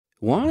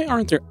Why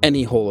aren't there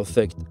any Hall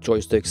effect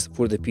joysticks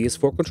for the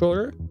PS4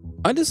 controller?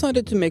 I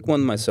decided to make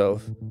one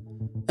myself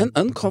and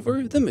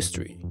uncover the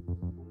mystery.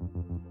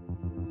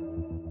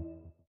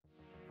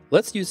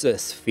 Let's use a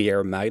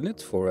sphere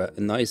magnet for a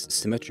nice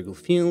symmetrical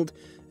field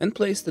and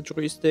place the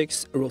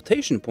joystick's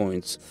rotation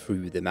points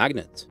through the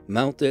magnet.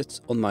 Mount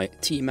it on my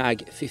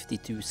TMAG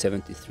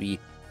 5273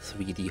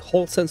 3D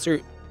Hall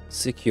sensor,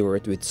 secure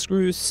it with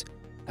screws,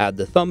 add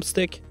the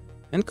thumbstick,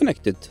 and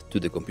connect it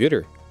to the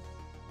computer.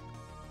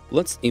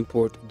 Let's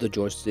import the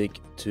joystick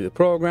to a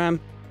program,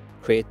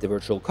 create the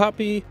virtual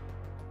copy,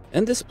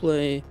 and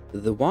display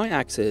the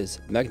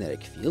y-axis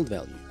magnetic field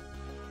value.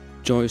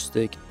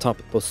 Joystick top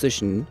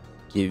position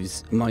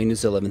gives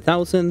minus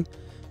 11,000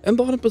 and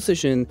bottom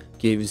position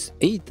gives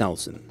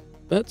 8,000.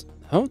 But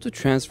how to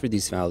transfer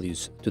these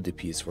values to the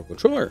PS4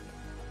 controller?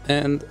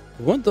 And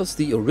what does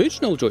the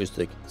original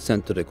joystick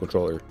send to the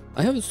controller?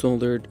 I have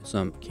soldered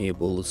some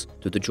cables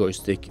to the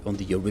joystick on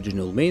the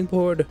original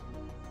mainboard,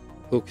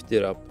 hooked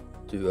it up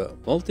to a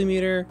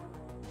multimeter,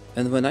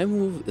 and when I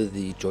move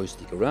the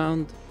joystick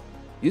around,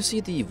 you see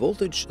the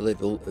voltage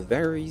level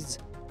varies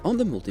on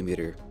the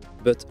multimeter,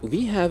 but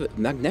we have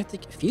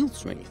magnetic field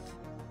strength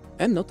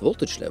and not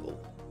voltage level.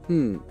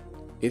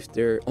 If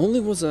there only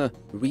was a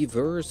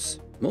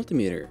reverse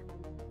multimeter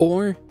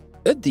or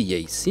a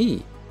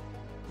DAC,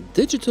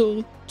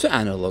 digital to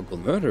analog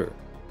converter.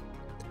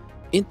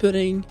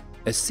 Inputting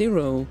a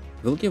 0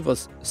 will give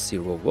us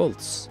 0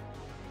 volts.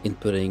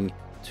 Inputting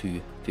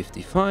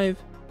 255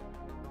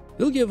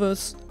 will give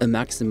us a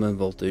maximum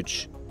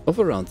voltage of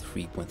around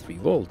 3.3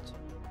 volt.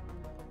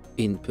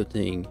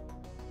 Inputting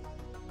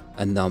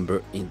a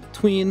number in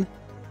between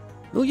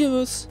will give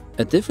us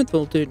a different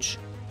voltage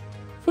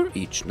for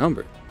each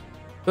number.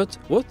 But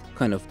what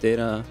kind of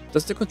data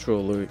does the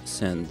controller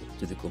send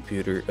to the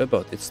computer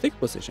about its stick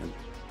position?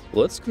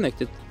 Let's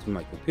connect it to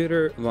my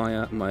computer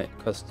via my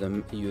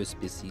custom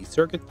USB-C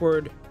circuit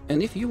board.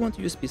 And if you want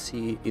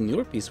USB-C in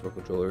your PS4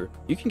 controller,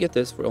 you can get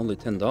this for only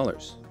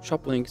 $10.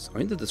 Shop links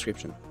are in the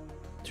description.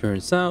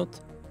 Turns out,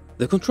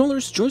 the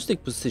controller's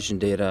joystick position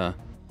data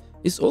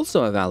is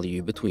also a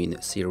value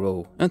between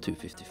 0 and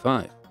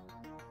 255.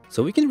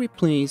 So we can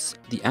replace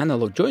the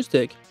analog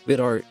joystick with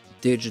our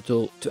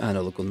digital to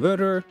analog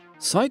converter,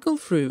 cycle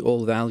through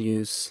all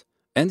values,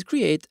 and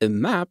create a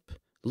map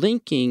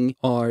linking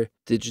our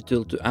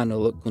digital to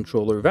analog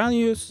controller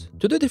values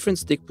to the different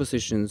stick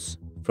positions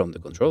from the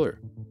controller.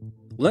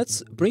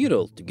 Let's bring it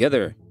all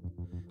together.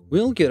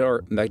 We'll get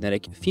our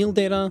magnetic field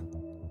data,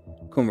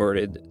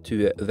 converted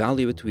to a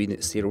value between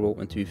 0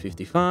 and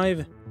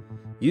 255,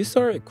 use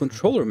our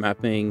controller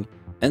mapping,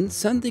 and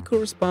send the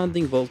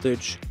corresponding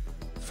voltage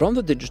from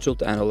the digital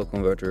to analog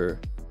converter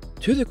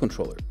to the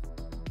controller.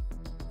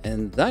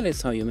 And that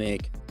is how you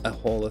make a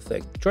Hall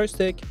effect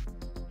joystick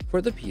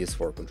for the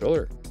PS4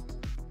 controller.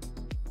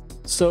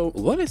 So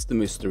what is the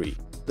mystery?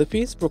 The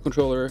PS4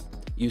 controller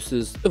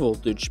uses a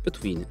voltage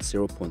between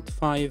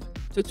 0.5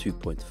 to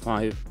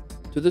 2.5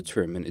 to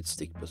determine its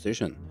stick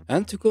position.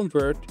 And to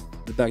convert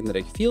the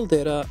magnetic field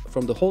data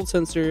from the Hall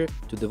sensor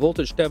to the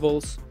voltage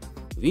levels,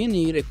 we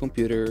need a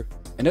computer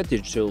and a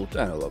digital to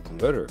analog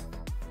converter.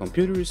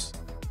 Computers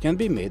can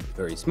be made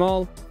very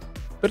small,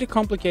 but it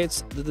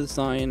complicates the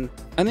design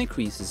and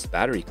increases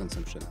battery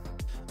consumption.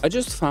 I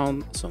just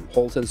found some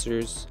Hall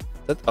sensors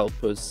that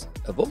outputs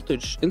a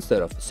voltage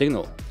instead of a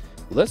signal.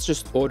 Let's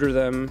just order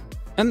them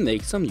and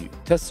make some new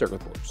test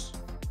circuit boards.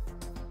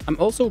 I'm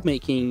also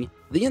making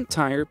the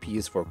entire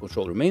PS4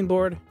 controller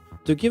mainboard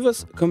to give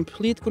us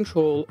complete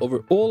control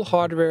over all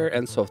hardware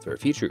and software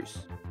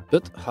features.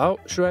 But how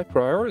should I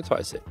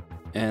prioritize it?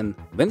 And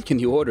when can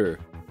you order?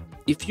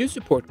 If you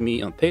support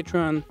me on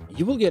Patreon,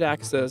 you will get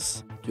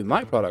access to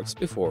my products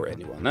before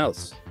anyone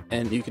else.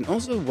 And you can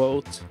also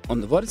vote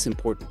on what is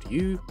important to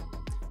you.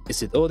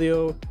 Is it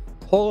audio,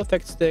 Hall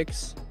effect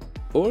sticks,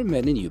 or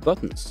many new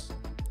buttons?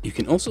 You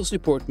can also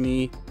support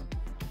me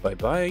by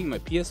buying my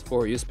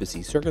PS4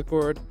 USB-C circuit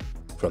board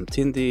from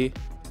Tindie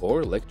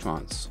or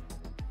Lectronz.